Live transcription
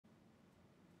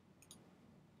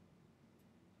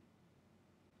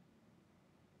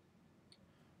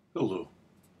Hello,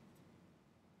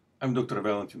 I'm Dr.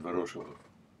 Valentin Voroshilov.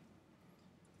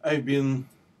 I've been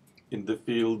in the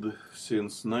field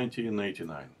since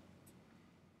 1989.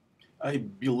 I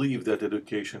believe that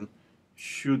education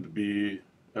should be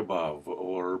above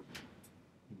or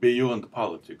beyond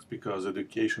politics because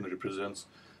education represents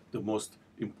the most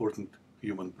important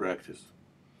human practice.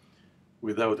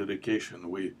 Without education,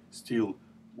 we still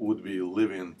would be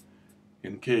living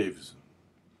in caves.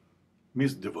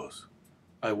 Miss DeVos,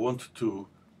 I want to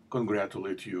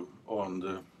congratulate you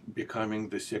on becoming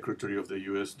the Secretary of the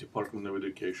U.S. Department of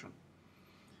Education.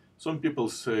 Some people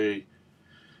say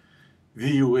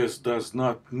the U.S. does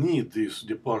not need this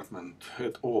department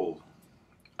at all.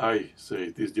 I say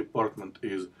this department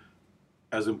is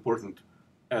as important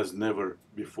as never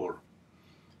before.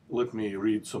 Let me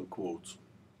read some quotes.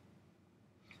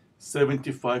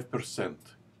 75%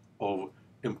 of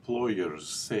employers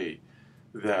say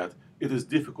that it is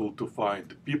difficult to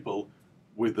find people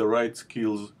with the right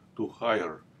skills to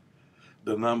hire.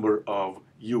 The number of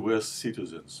US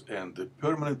citizens and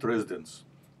permanent residents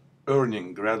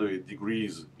earning graduate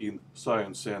degrees in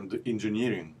science and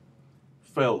engineering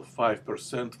fell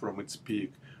 5% from its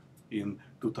peak in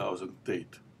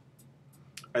 2008.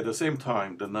 At the same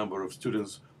time, the number of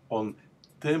students on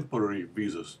temporary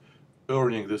visas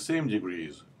earning the same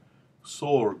degrees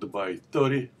soared by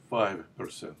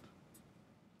 35%.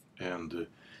 And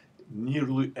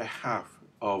nearly a half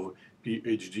of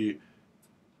PhD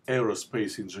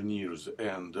aerospace engineers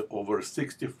and over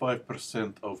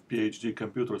 65% of PhD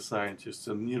computer scientists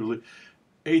and nearly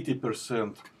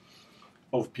 80%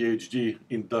 of PhD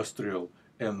industrial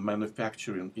and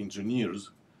manufacturing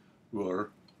engineers were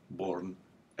born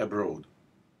abroad.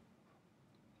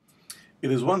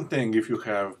 It is one thing if you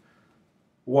have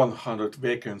 100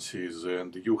 vacancies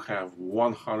and you have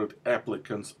 100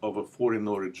 applicants of a foreign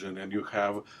origin and you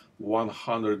have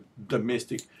 100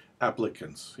 domestic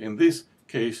applicants. In this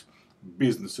case,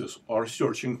 businesses are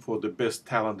searching for the best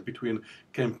talent between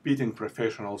competing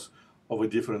professionals of a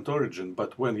different origin.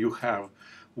 But when you have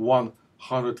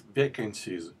 100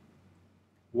 vacancies,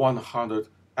 100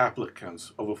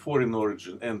 applicants of a foreign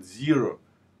origin, and zero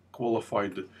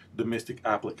qualified domestic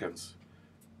applicants,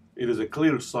 it is a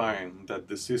clear sign that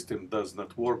the system does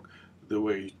not work the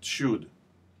way it should.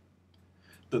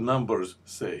 The numbers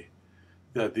say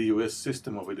that the US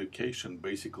system of education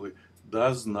basically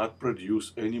does not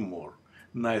produce anymore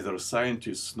neither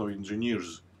scientists nor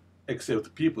engineers,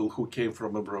 except people who came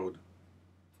from abroad.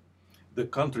 The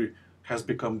country has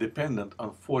become dependent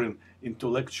on foreign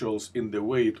intellectuals in the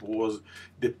way it was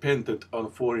dependent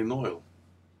on foreign oil.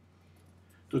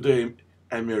 Today,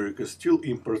 America still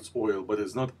imports oil but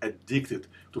is not addicted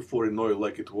to foreign oil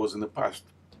like it was in the past.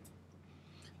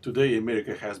 Today,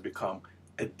 America has become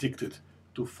addicted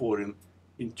to foreign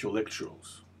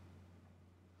intellectuals.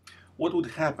 What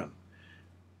would happen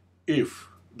if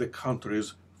the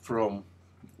countries from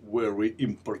where we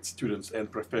import students and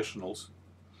professionals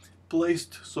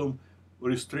placed some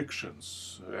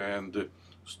restrictions and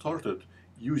started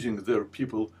using their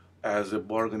people as a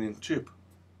bargaining chip?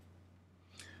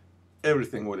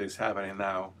 Everything what is happening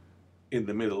now in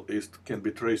the Middle East can be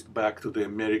traced back to the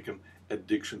American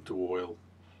addiction to oil.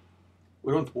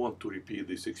 We don't want to repeat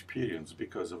this experience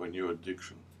because of a new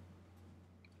addiction.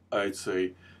 I'd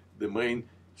say the main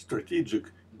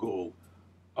strategic goal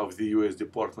of the US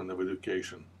Department of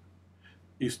Education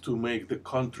is to make the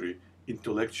country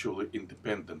intellectually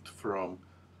independent from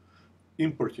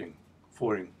importing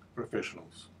foreign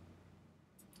professionals.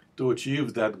 To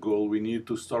achieve that goal, we need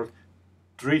to start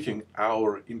treating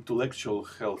our intellectual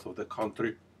health of the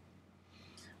country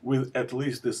with at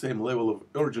least the same level of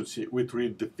urgency we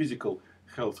treat the physical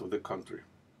health of the country.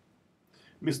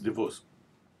 Ms. DeVos,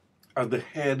 as the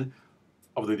head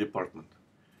of the department,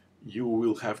 you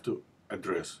will have to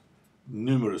address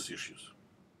numerous issues.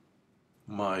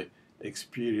 My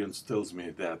experience tells me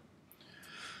that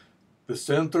the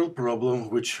central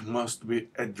problem which must be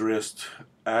addressed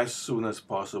as soon as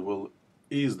possible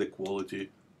is the quality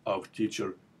of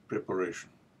teacher preparation.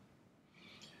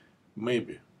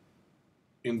 Maybe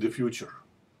in the future,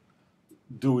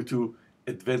 due to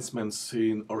advancements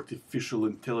in artificial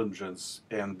intelligence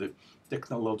and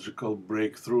technological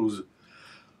breakthroughs,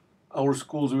 our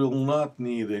schools will not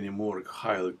need any more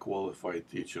highly qualified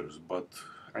teachers, but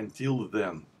until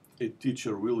then, a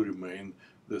teacher will remain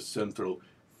the central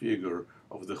figure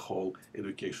of the whole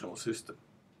educational system.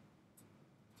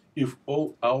 If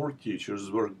all our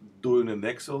teachers were doing an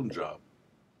excellent job,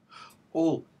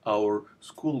 all our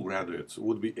school graduates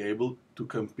would be able to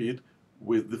compete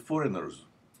with the foreigners.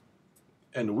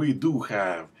 And we do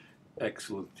have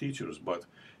excellent teachers, but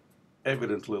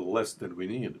evidently less than we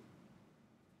need.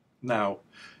 Now,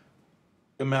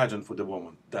 imagine for the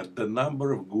moment that the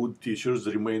number of good teachers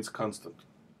remains constant.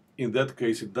 In that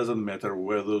case, it doesn't matter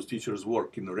whether those teachers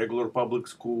work in a regular public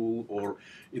school or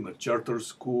in a charter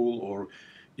school or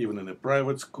even in a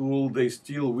private school, they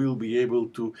still will be able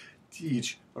to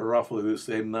teach roughly the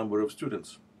same number of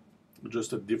students,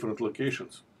 just at different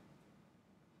locations.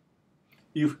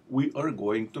 If we are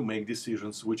going to make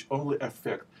decisions which only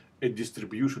affect a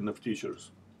distribution of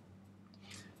teachers,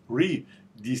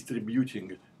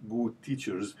 redistributing good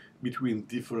teachers between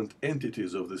different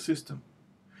entities of the system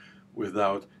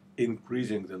without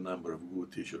increasing the number of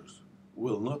good teachers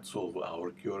will not solve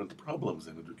our current problems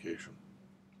in education.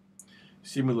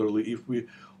 Similarly, if we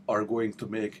are going to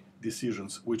make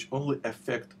decisions which only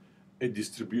affect a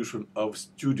distribution of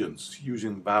students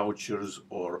using vouchers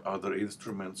or other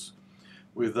instruments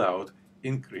without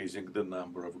increasing the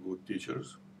number of good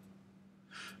teachers,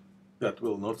 that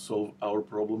will not solve our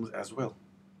problems as well.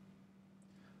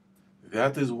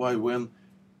 That is why when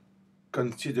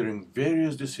considering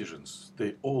various decisions,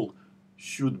 they all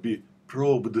should be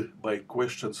probed by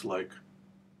questions like,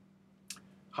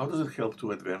 how does it help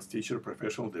to advance teacher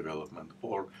professional development?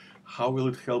 Or how will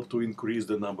it help to increase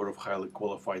the number of highly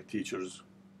qualified teachers?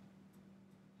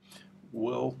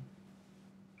 Well,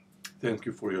 thank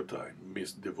you for your time,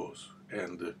 Ms. DeVos,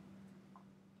 and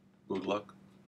good luck.